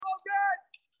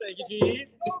Thank you, G.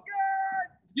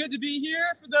 It's good to be here.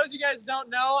 For those of you guys who don't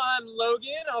know, I'm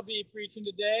Logan. I'll be preaching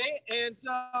today. And so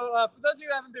for those of you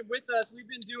who haven't been with us, we've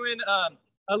been doing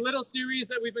a little series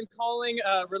that we've been calling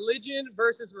Religion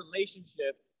versus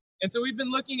Relationship. And so we've been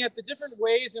looking at the different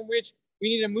ways in which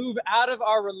we need to move out of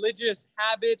our religious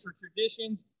habits or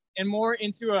traditions and more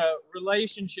into a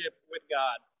relationship with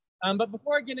God. But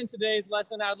before I get into today's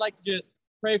lesson, I would like to just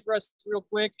pray for us real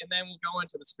quick, and then we'll go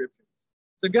into the scriptures.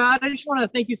 So God, I just want to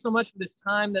thank you so much for this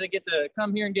time that I get to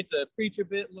come here and get to preach a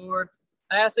bit, Lord.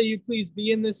 I ask that you please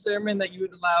be in this sermon, that you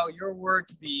would allow your word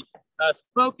to be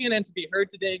spoken and to be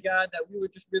heard today, God, that we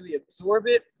would just really absorb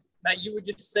it, that you would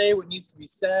just say what needs to be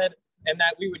said, and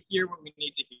that we would hear what we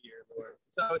need to hear, Lord.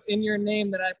 So it's in your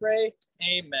name that I pray.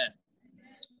 Amen.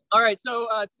 All right, so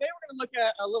today we're going to look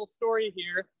at a little story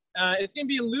here. It's going to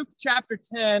be in Luke chapter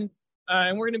 10,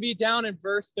 and we're going to be down in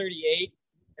verse 38.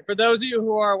 And for those of you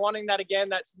who are wanting that again,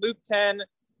 that's Luke 10,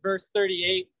 verse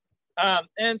 38.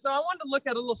 And so I wanted to look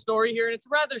at a little story here, and it's a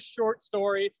rather short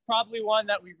story. It's probably one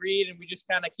that we read and we just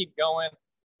kind of keep going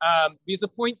because the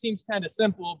point seems kind of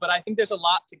simple, but I think there's a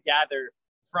lot to gather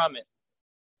from it.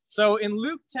 So in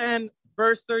Luke 10,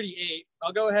 verse 38,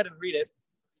 I'll go ahead and read it.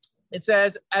 It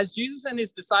says, as Jesus and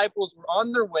his disciples were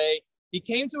on their way, he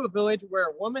came to a village where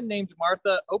a woman named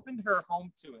Martha opened her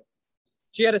home to him.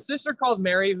 She had a sister called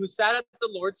Mary who sat at the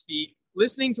Lord's feet,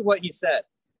 listening to what he said.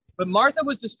 But Martha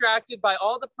was distracted by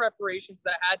all the preparations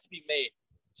that had to be made.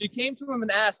 She came to him and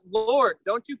asked, Lord,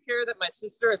 don't you care that my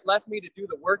sister has left me to do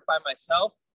the work by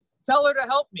myself? Tell her to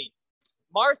help me.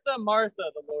 Martha, Martha,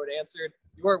 the Lord answered,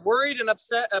 you are worried and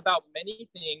upset about many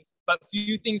things, but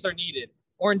few things are needed,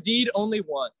 or indeed only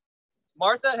one.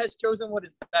 Martha has chosen what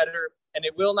is better, and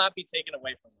it will not be taken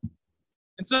away from her.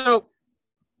 And so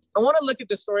I want to look at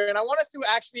this story, and I want us to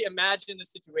actually imagine the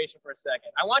situation for a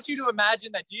second. I want you to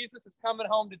imagine that Jesus is coming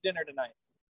home to dinner tonight.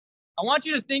 I want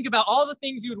you to think about all the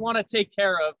things you would want to take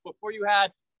care of before you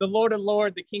had the Lord of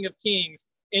Lords, the King of Kings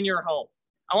in your home.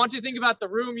 I want you to think about the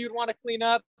room you'd want to clean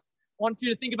up. I want you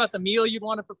to think about the meal you'd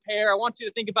want to prepare. I want you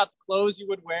to think about the clothes you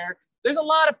would wear. There's a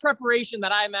lot of preparation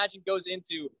that I imagine goes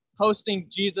into hosting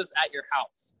Jesus at your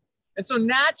house. And so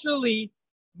naturally,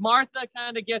 Martha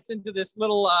kind of gets into this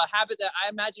little habit that I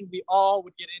imagine we all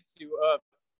would get into.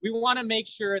 We want to make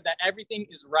sure that everything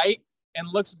is right and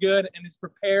looks good and is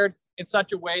prepared in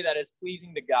such a way that is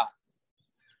pleasing to God.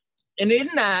 And in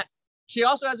that, she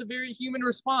also has a very human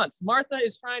response. Martha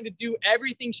is trying to do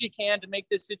everything she can to make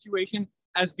this situation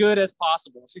as good as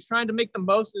possible. She's trying to make the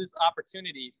most of this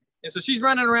opportunity. And so she's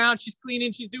running around, she's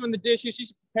cleaning, she's doing the dishes,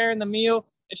 she's preparing the meal,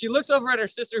 and she looks over at her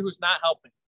sister who's not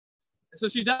helping. And so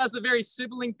she does the very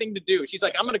sibling thing to do. She's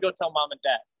like, I'm going to go tell mom and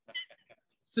dad.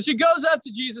 So she goes up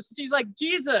to Jesus. She's like,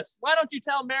 Jesus, why don't you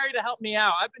tell Mary to help me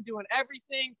out? I've been doing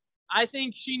everything. I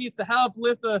think she needs to help,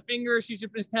 lift a finger. She's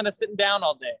just kind of sitting down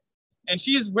all day. And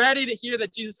she's ready to hear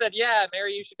that Jesus said, yeah,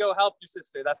 Mary, you should go help your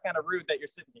sister. That's kind of rude that you're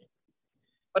sitting here.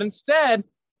 But instead,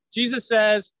 Jesus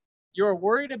says, you're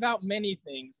worried about many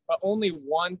things, but only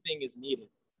one thing is needed.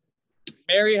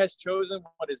 Mary has chosen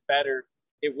what is better.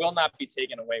 It will not be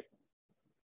taken away from her.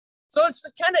 So it's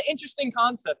a kind of interesting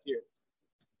concept here,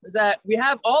 is that we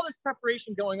have all this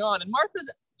preparation going on, and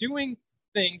Martha's doing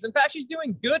things. In fact, she's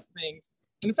doing good things.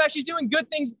 And in fact, she's doing good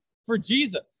things for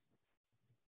Jesus.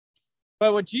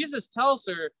 But what Jesus tells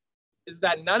her is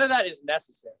that none of that is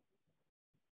necessary.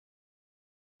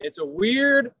 It's a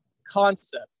weird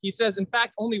concept. He says, in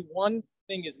fact, only one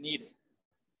thing is needed.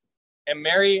 And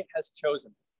Mary has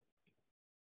chosen.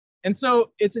 And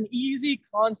so it's an easy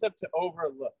concept to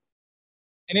overlook.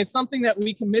 And it's something that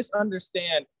we can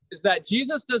misunderstand, is that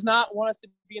Jesus does not want us to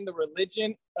be in the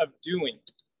religion of doing,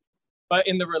 but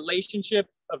in the relationship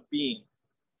of being.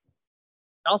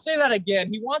 I'll say that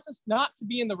again. He wants us not to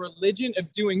be in the religion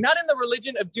of doing, not in the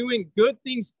religion of doing good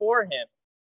things for him,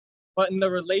 but in the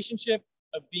relationship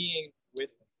of being with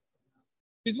him.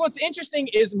 Because what's interesting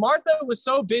is Martha was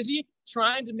so busy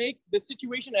trying to make the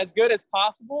situation as good as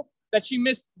possible that she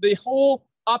missed the whole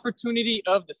opportunity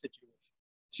of the situation.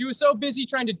 She was so busy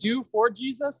trying to do for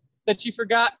Jesus that she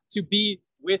forgot to be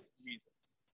with Jesus.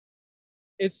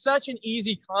 It's such an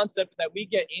easy concept that we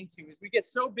get into, is we get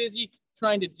so busy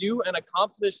trying to do and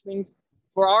accomplish things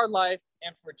for our life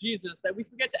and for Jesus that we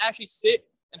forget to actually sit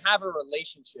and have a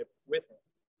relationship with him.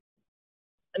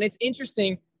 And it's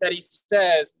interesting that he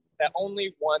says that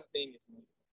only one thing is needed.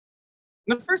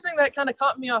 And the first thing that kind of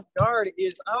caught me off guard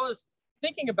is I was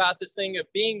thinking about this thing of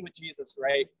being with Jesus,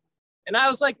 right? And I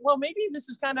was like, well, maybe this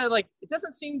is kind of like, it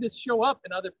doesn't seem to show up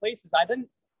in other places. I didn't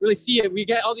really see it. We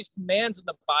get all these commands in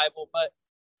the Bible, but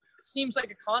it seems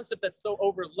like a concept that's so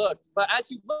overlooked. But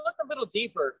as you look a little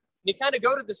deeper, you kind of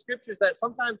go to the scriptures that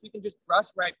sometimes we can just brush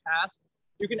right past,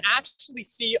 you can actually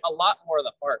see a lot more of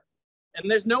the heart. And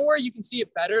there's nowhere you can see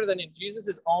it better than in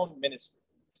Jesus' own ministry.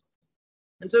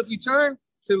 And so if you turn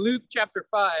to Luke chapter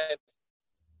 5,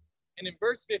 and in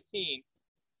verse 15,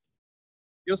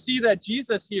 you'll see that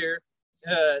Jesus here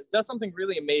does something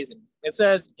really amazing. It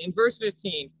says in verse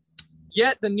 15,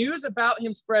 "Yet the news about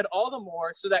him spread all the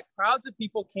more, so that crowds of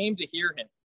people came to hear him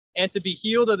and to be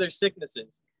healed of their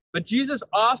sicknesses. But Jesus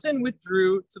often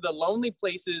withdrew to the lonely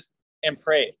places and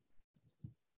prayed."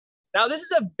 Now, this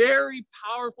is a very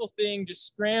powerful thing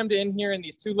just crammed in here in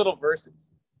these two little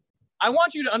verses. I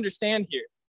want you to understand here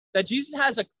that Jesus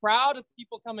has a crowd of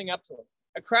people coming up to him,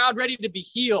 a crowd ready to be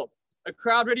healed, a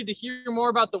crowd ready to hear more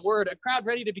about the word, a crowd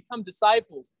ready to become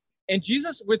disciples. And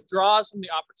Jesus withdraws from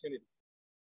the opportunity.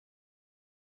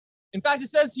 In fact, it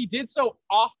says he did so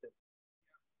often.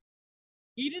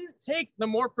 He didn't take the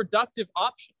more productive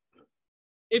option.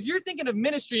 If you're thinking of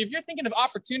ministry, if you're thinking of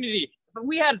opportunity, if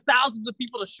we had thousands of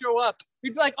people to show up,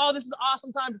 we'd be like, oh, this is an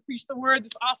awesome time to preach the word.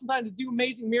 This is an awesome time to do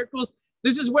amazing miracles.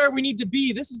 This is where we need to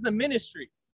be. This is the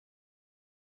ministry.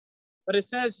 But it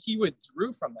says he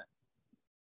withdrew from that.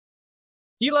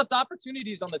 He left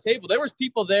opportunities on the table. There was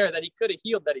people there that he could have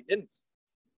healed that he didn't.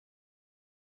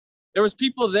 There was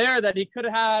people there that he could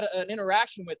have had an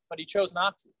interaction with, but he chose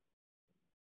not to.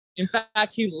 In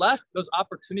fact, he left those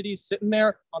opportunities sitting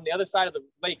there on the other side of the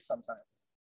lake sometimes.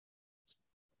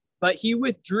 But he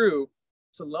withdrew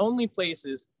to lonely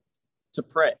places to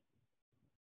pray.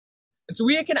 And so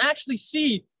we can actually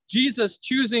see Jesus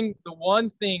choosing the one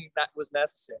thing that was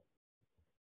necessary,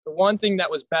 the one thing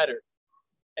that was better.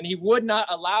 And he would not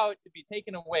allow it to be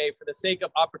taken away for the sake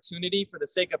of opportunity, for the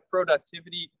sake of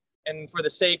productivity, and for the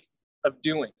sake of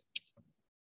doing.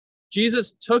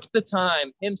 Jesus took the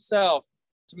time himself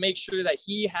to make sure that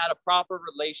he had a proper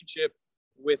relationship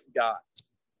with God.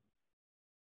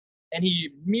 And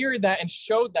he mirrored that and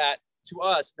showed that to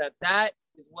us, that that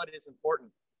is what is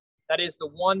important. That is the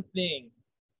one thing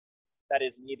that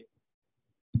is needed.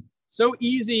 So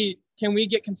easy can we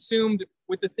get consumed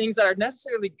with the things that are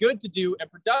necessarily good to do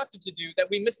and productive to do that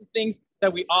we miss the things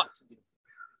that we ought to do.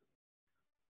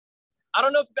 I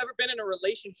don't know if you've ever been in a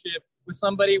relationship with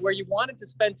somebody where you wanted to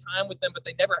spend time with them, but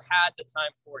they never had the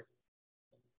time for you.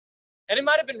 And it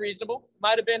might have been reasonable. It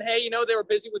might have been, hey, they were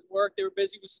busy with work. They were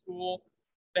busy with school.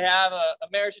 They have a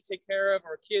marriage to take care of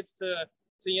or kids to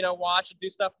watch and do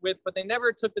stuff with, but they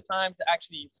never took the time to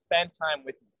actually spend time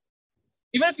with you.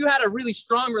 Even if you had a really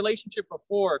strong relationship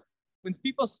before, when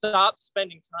people stop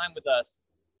spending time with us,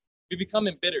 we become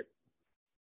embittered.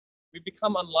 We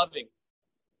become unloving.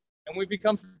 And we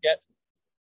become forgetful.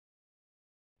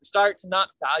 We start to not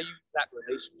value that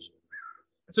relationship.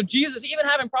 And so Jesus, even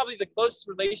having probably the closest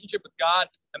relationship with God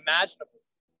imaginable,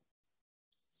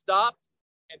 stopped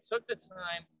and took the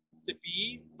time to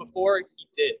be before he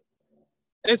did.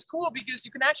 And it's cool because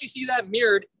you can actually see that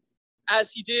mirrored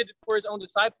as he did for his own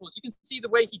disciples. You can see the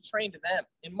way he trained them.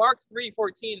 In Mark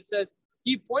 3:14, it says,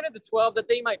 he appointed the 12 that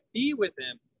they might be with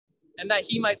him and that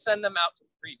he might send them out to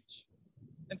preach.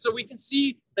 And so we can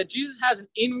see that Jesus has an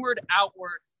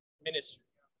inward-outward ministry.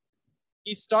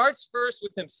 He starts first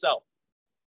with himself.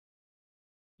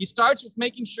 He starts with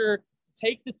making sure to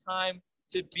take the time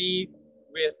to be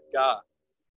with God.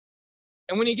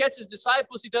 And when he gets his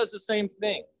disciples, he does the same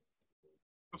thing.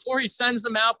 Before he sends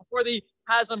them out, before he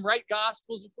has them write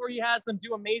gospels, before he has them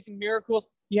do amazing miracles,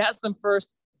 he has them first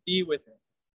be with him.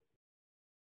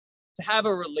 To have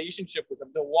a relationship with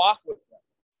him, to walk with them,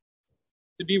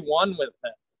 to be one with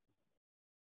them.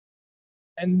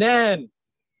 And then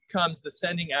comes the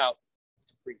sending out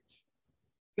to preach.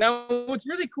 Now, what's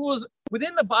really cool is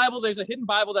within the Bible, there's a hidden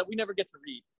Bible that we never get to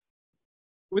read.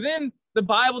 Within the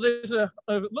Bible, there's a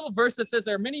little verse that says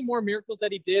there are many more miracles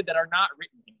that he did that are not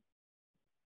written here.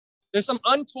 There's some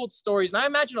untold stories, and I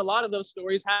imagine a lot of those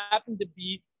stories happen to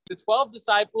be the 12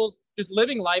 disciples just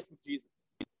living life with Jesus.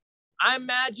 I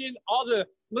imagine all the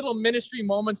little ministry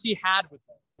moments he had with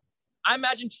them. I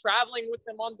imagine traveling with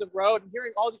them on the road and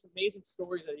hearing all these amazing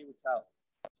stories that he would tell.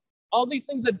 All these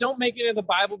things that don't make it in the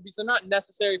Bible because they're not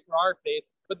necessary for our faith,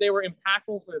 but they were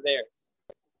impactful for theirs.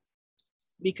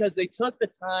 Because they took the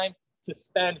time to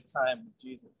spend time with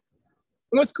Jesus.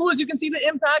 And what's cool is you can see the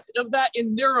impact of that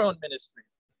in their own ministry.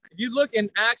 If you look in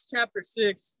Acts chapter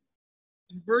 6,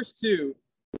 in verse 2,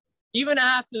 even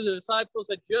after the disciples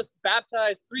had just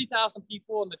baptized 3,000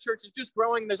 people and the church is just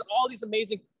growing, there's all these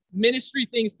amazing ministry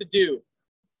things to do.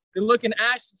 You look in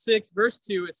Acts 6, verse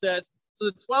 2, it says, so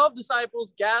the 12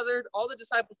 disciples gathered all the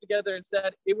disciples together and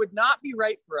said, it would not be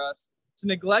right for us to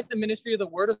neglect the ministry of the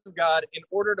word of God in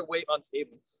order to wait on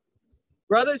tables.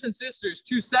 Brothers and sisters,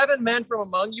 choose 7 men from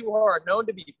among you who are known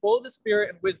to be full of the Spirit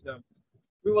and wisdom.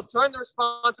 We will turn the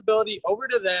responsibility over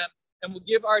to them and will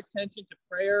give our attention to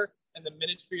prayer and the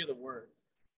ministry of the word.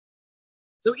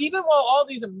 So even while all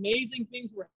these amazing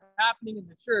things were happening in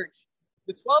the church,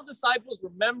 the 12 disciples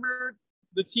remembered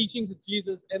the teachings of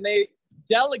Jesus, and they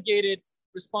delegated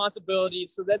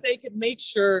responsibilities so that they could make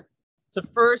sure to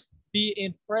first be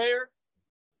in prayer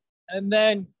and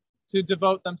then to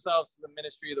devote themselves to the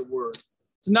ministry of the word,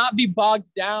 to not be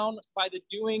bogged down by the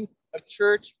doings of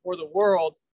church or the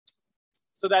world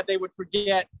so that they would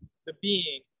forget the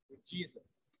being with Jesus.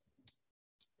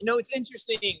 You know, it's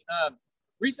interesting.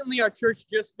 Recently, our church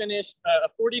just finished a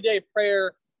 40-day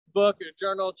prayer book or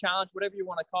journal challenge, whatever you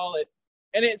want to call it.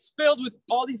 And it's filled with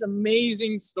all these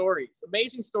amazing stories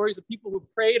of people who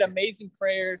prayed amazing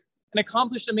prayers and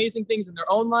accomplished amazing things in their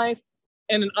own life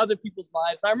and in other people's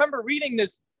lives. And I remember reading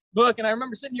this book, and I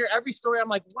remember sitting here, every story, I'm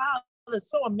like, wow, that's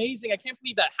so amazing. I can't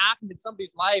believe that happened in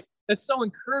somebody's life. That's so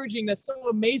encouraging. That's so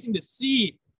amazing to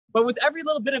see. But with every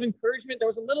little bit of encouragement, there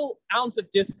was a little ounce of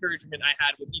discouragement I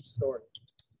had with each story.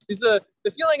 Because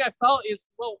the feeling I felt is,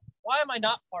 well, why am I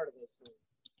not part of those stories?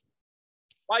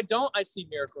 Why don't I see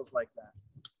miracles like that?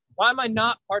 Why am I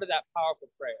not part of that powerful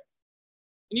prayer?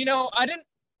 And you know, I didn't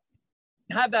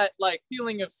have that like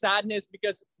feeling of sadness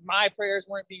because my prayers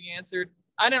weren't being answered.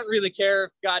 I didn't really care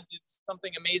if God did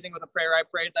something amazing with a prayer I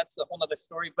prayed. That's a whole nother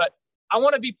story. But I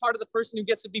want to be part of the person who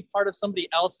gets to be part of somebody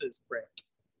else's prayer.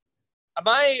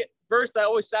 My verse that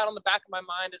always sat on the back of my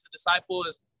mind as a disciple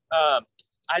is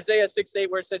Isaiah 6:8,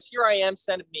 where it says, "Here I am,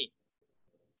 send me."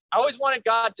 I always wanted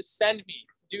God to send me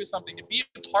to do something, to be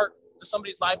a part of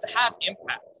somebody's life, to have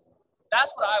impact.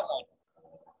 That's what I want.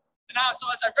 And now, so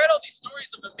as I read all these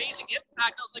stories of amazing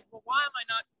impact, I was like, well, why am I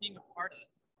not being a part of it?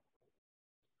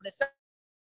 And I sat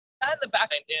in the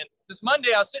back, and this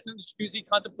Monday I was sitting in the jacuzzi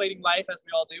contemplating life, as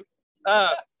we all do.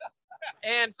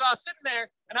 And so I was sitting there,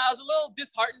 and I was a little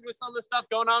disheartened with some of the stuff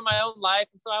going on in my own life.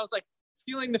 And so I was like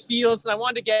feeling the feels, and I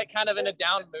wanted to get kind of in a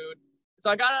down mood.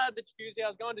 So I got out of the jacuzzi. I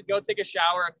was going to go take a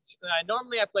shower. And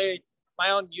normally I play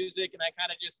my own music, and I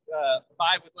kind of just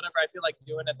vibe with whatever I feel like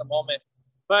doing at the moment.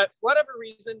 But for whatever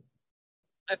reason,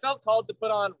 I felt called to put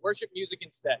on worship music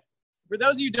instead. For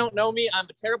those of you who don't know me, I'm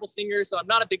a terrible singer, so I'm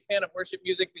not a big fan of worship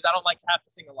music because I don't like to have to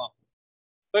sing along.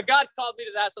 But God called me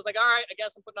to that, so I was like, all right, I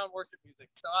guess I'm putting on worship music.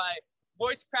 So I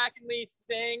voice crackingly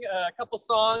sang a couple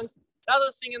songs. As I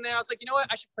was singing there, I was like, you know what?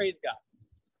 I should praise God.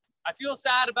 I feel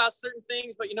sad about certain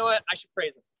things, but you know what? I should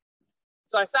praise him.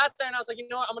 So I sat there and I was like, you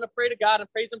know what? I'm going to pray to God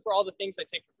and praise him for all the things I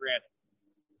take for granted.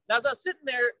 And as I was sitting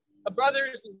there, a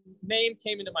brother's name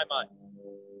came into my mind.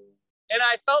 And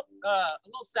I felt a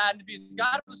little saddened because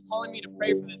God was calling me to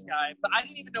pray for this guy, but I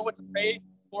didn't even know what to pray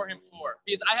for him for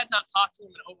because I had not talked to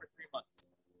him in over 3 months.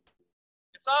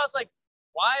 And so I was like,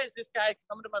 why is this guy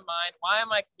coming to my mind? Why am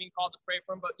I being called to pray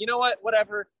for him? But you know what?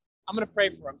 Whatever. I'm going to pray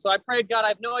for him. So I prayed, God, I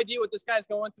have no idea what this guy's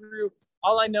going through.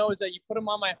 All I know is that you put him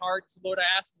on my heart. So Lord, I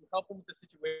asked you to help him with the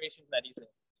situation that he's in.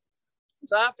 And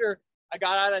so after I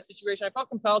got out of that situation, I felt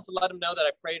compelled to let him know that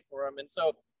I prayed for him. And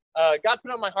so God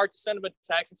put it on my heart to send him a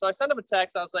text. And so I sent him a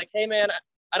text. I was like, hey, man,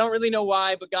 I don't really know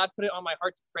why, but God put it on my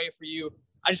heart to pray for you.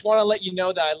 I just want to let you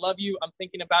know that I love you. I'm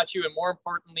thinking about you. And more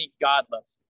importantly, God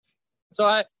loves you. So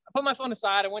I put my phone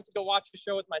aside. I went to go watch a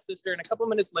show with my sister. And a couple of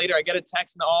minutes later, I get a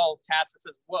text in all caps that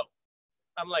says, whoa.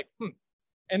 I'm like,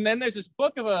 And then there's this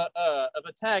book of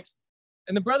a text.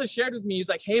 And the brother shared with me, he's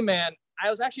like, hey, man, I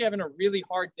was actually having a really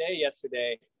hard day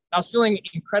yesterday. I was feeling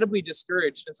incredibly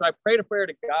discouraged. And so I prayed a prayer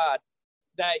to God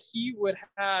that he would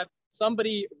have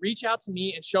somebody reach out to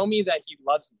me and show me that he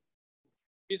loves me.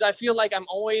 Because I feel like I'm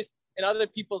always in other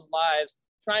people's lives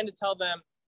trying to tell them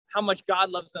how much God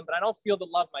loves them, but I don't feel the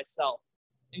love myself.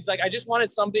 And he's like, I just wanted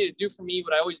somebody to do for me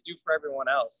what I always do for everyone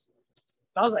else.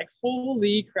 And I was like,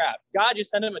 holy crap. God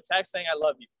just sent him a text saying, I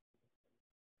love you.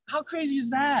 How crazy is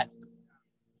that?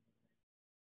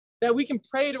 That we can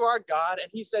pray to our God and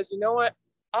he says, you know what?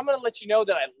 I'm going to let you know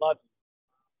that I love you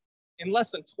in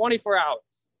less than 24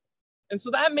 hours. And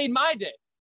so that made my day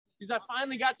because I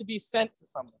finally got to be sent to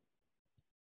someone.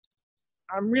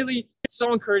 I'm really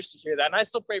so encouraged to hear that. And I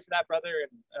still pray for that brother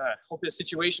and hope his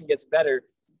situation gets better.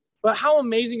 But how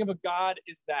amazing of a God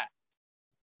is that?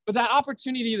 But that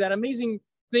opportunity, that amazing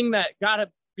thing that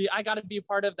I got to be a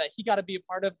part of, that he got to be a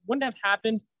part of, wouldn't have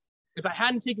happened if I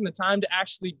hadn't taken the time to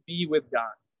actually be with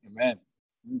God. Amen.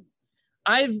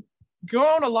 I've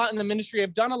grown a lot in the ministry.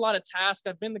 I've done a lot of tasks.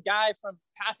 I've been the guy from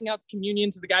passing out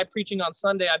communion to the guy preaching on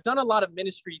Sunday. I've done a lot of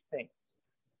ministry things.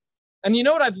 And you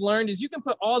know what I've learned is you can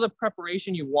put all the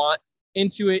preparation you want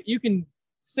into it. You can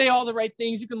say all the right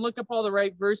things. You can look up all the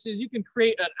right verses. You can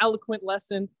create an eloquent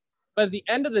lesson. But at the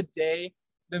end of the day,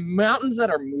 the mountains that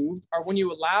are moved are when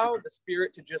you allow the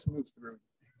Spirit to just move through.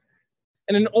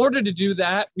 And in order to do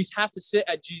that, we have to sit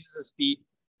at Jesus' feet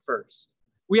first.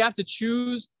 We have to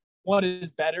choose what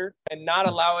is better and not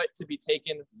allow it to be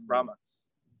taken from us.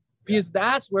 Because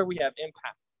that's where we have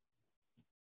impact.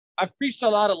 I've preached a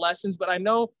lot of lessons, but I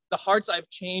know the hearts I've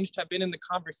changed have been in the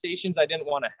conversations I didn't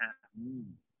want to have.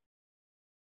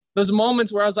 Those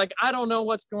moments where I was like, I don't know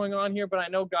what's going on here, but I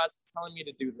know God's telling me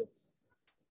to do this.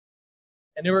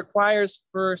 And it requires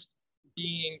first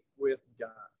being with God.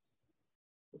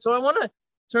 And so I want to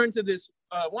turn to this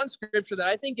one scripture that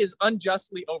I think is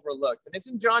unjustly overlooked. And it's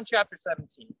in John chapter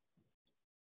 17.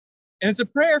 And it's a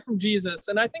prayer from Jesus.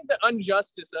 And I think the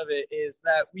injustice of it is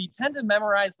that we tend to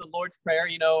memorize the Lord's Prayer,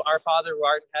 you know, our Father who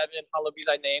art in heaven, hallowed be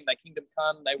thy name, thy kingdom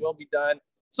come, thy will be done,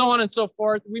 so on and so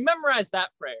forth. We memorize that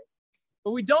prayer,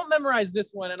 but we don't memorize this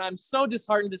one. And I'm so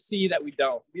disheartened to see that we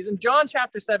don't. Because in John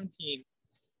chapter 17,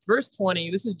 verse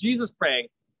 20, this is Jesus praying.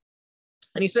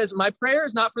 And he says, my prayer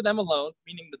is not for them alone,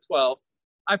 meaning the 12.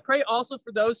 I pray also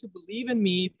for those who believe in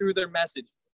me through their message,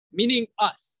 meaning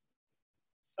us.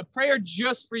 A prayer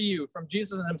just for you from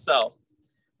Jesus himself,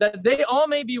 that they all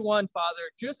may be one, Father,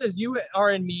 just as you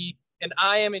are in me and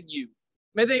I am in you.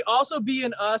 May they also be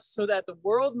in us so that the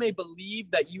world may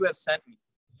believe that you have sent me.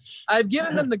 I have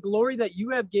given them the glory that you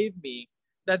have gave me,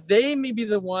 that they may be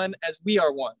the one as we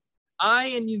are one. I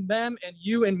and them and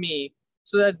you and me,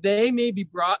 so that they may be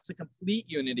brought to complete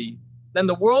unity. Then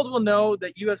the world will know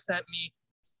that you have sent me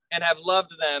and have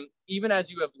loved them, even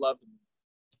as you have loved me.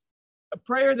 A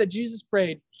prayer that Jesus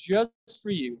prayed just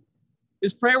for you.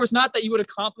 His prayer was not that you would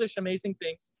accomplish amazing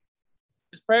things.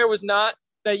 His prayer was not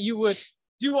that you would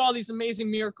do all these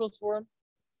amazing miracles for him.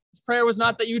 His prayer was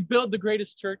not that you would build the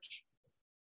greatest church.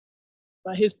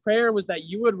 But his prayer was that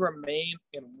you would remain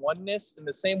in oneness in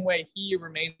the same way he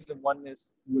remains in oneness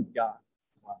with God.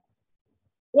 Wow.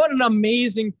 What an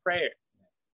amazing prayer.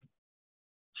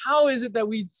 How is it that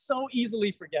we so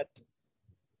easily forget this?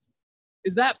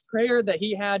 Is that prayer that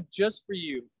he had just for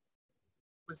you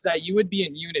was that you would be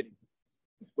in unity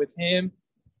with him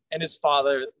and his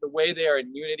Father, the way they are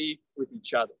in unity with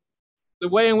each other, the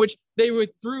way in which they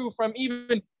withdrew from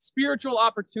even spiritual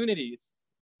opportunities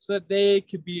so that they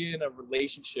could be in a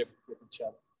relationship with each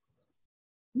other.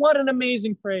 What an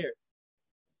amazing prayer.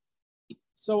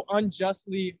 So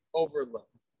unjustly overlooked.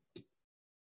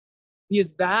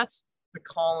 Because that's the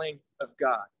calling of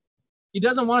God. He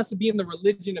doesn't want us to be in the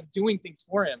religion of doing things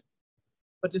for him,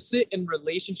 but to sit in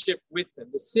relationship with him,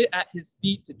 to sit at his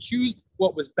feet, to choose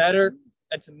what was better,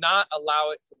 and to not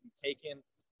allow it to be taken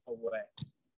away.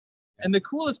 And the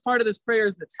coolest part of this prayer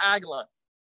is the tagline.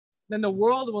 Then the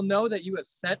world will know that you have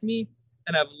sent me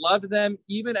and have loved them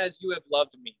even as you have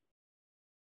loved me.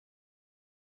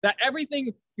 That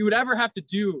everything you would ever have to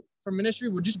do for ministry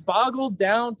would just boggle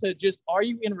down to just, are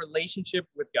you in relationship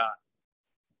with God?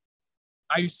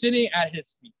 Are you sitting at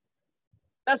his feet?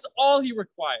 That's all he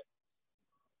requires.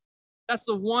 That's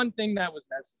the one thing that was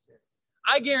necessary.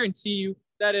 I guarantee you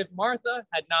that if Martha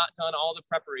had not done all the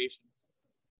preparations,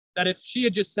 that if she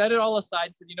had just set it all aside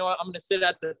and said, you know what, I'm going to sit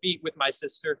at the feet with my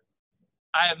sister,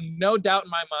 I have no doubt in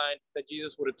my mind that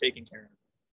Jesus would have taken care of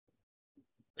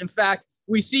it. In fact,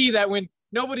 we see that when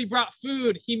nobody brought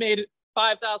food, he made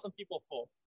 5,000 people full.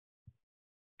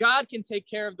 God can take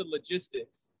care of the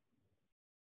logistics,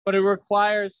 but it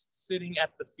requires sitting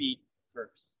at the feet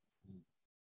first.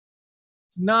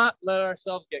 To not let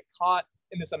ourselves get caught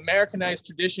in this Americanized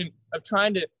tradition of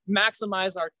trying to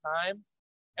maximize our time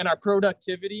and our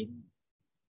productivity,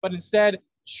 but instead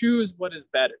choose what is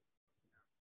better.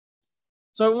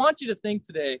 So I want you to think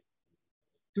today,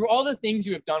 through all the things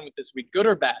you have done with this week, good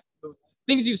or bad, the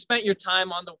things you've spent your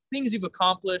time on, the things you've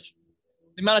accomplished,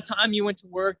 the amount of time you went to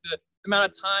work, the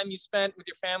amount of time you spent with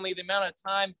your family, the amount of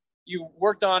time you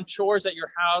worked on chores at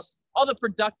your house, all the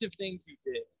productive things you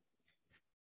did.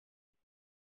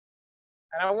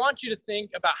 And I want you to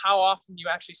think about how often you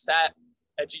actually sat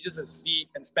at Jesus' feet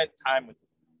and spent time with him.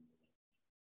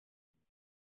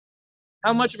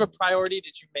 How much of a priority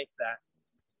did you make that?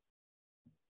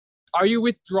 Are you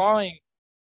withdrawing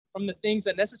from the things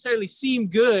that necessarily seem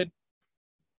good,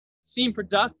 seem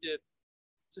productive,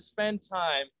 to spend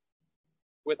time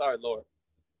with our Lord?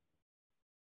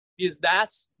 Because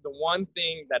that's the one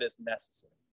thing that is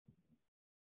necessary.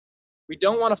 We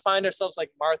don't want to find ourselves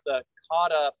like Martha,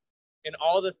 caught up in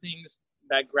all the things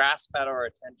that grasp at our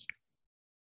attention.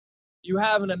 You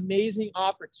have an amazing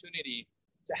opportunity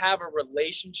to have a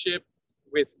relationship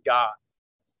with God.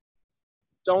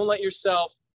 Don't let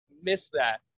yourself miss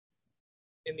that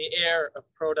in the air of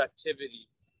productivity,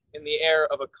 in the air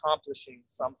of accomplishing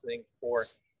something for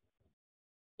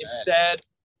him. Instead,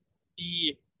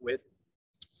 be with him.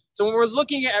 So when we're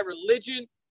looking at religion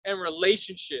and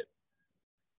relationship,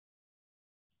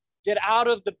 get out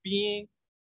of the being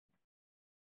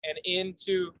and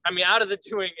out of the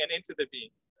doing and into the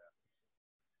being.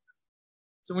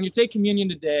 So when you take communion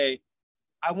today,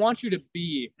 I want you to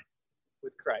be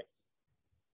with Christ.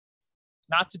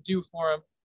 Not to do for him,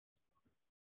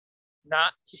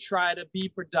 not to try to be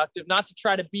productive, not to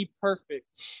try to be perfect,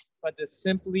 but to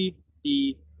simply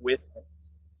be with him.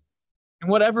 In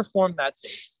whatever form that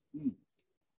takes.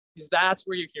 Because that's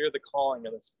where you hear the calling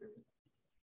of the Spirit.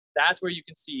 That's where you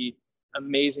can see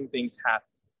amazing things happen.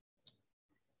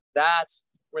 That's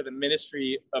where the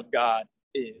ministry of God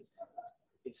is.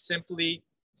 It's simply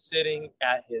sitting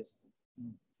at his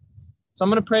feet. So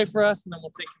I'm going to pray for us, and then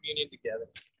we'll take communion together.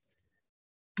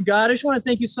 God, I just want to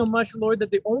thank you so much, Lord, that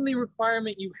the only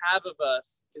requirement you have of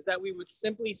us is that we would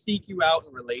simply seek you out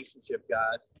in relationship,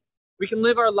 God. We can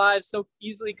live our lives so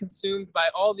easily consumed by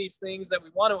all these things that we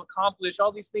want to accomplish,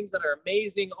 all these things that are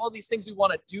amazing, all these things we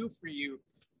want to do for you.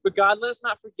 But God, let us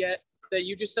not forget that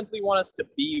you just simply want us to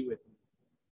be with you.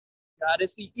 God,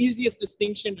 it's the easiest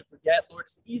distinction to forget, Lord.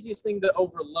 It's the easiest thing to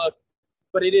overlook.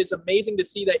 But it is amazing to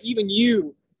see that even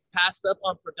you passed up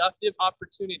on productive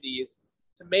opportunities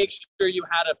to make sure you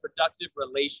had a productive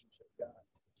relationship, God.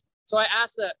 So I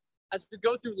ask that as we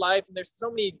go through life and there's so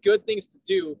many good things to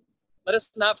do, let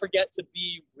us not forget to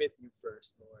be with you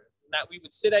first, Lord. And that we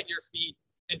would sit at your feet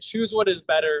and choose what is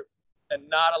better and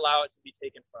not allow it to be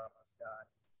taken from us, God.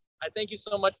 I thank you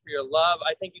so much for your love.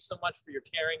 I thank you so much for your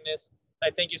caringness. I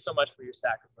thank you so much for your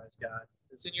sacrifice, God.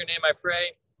 It's in your name I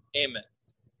pray. Amen.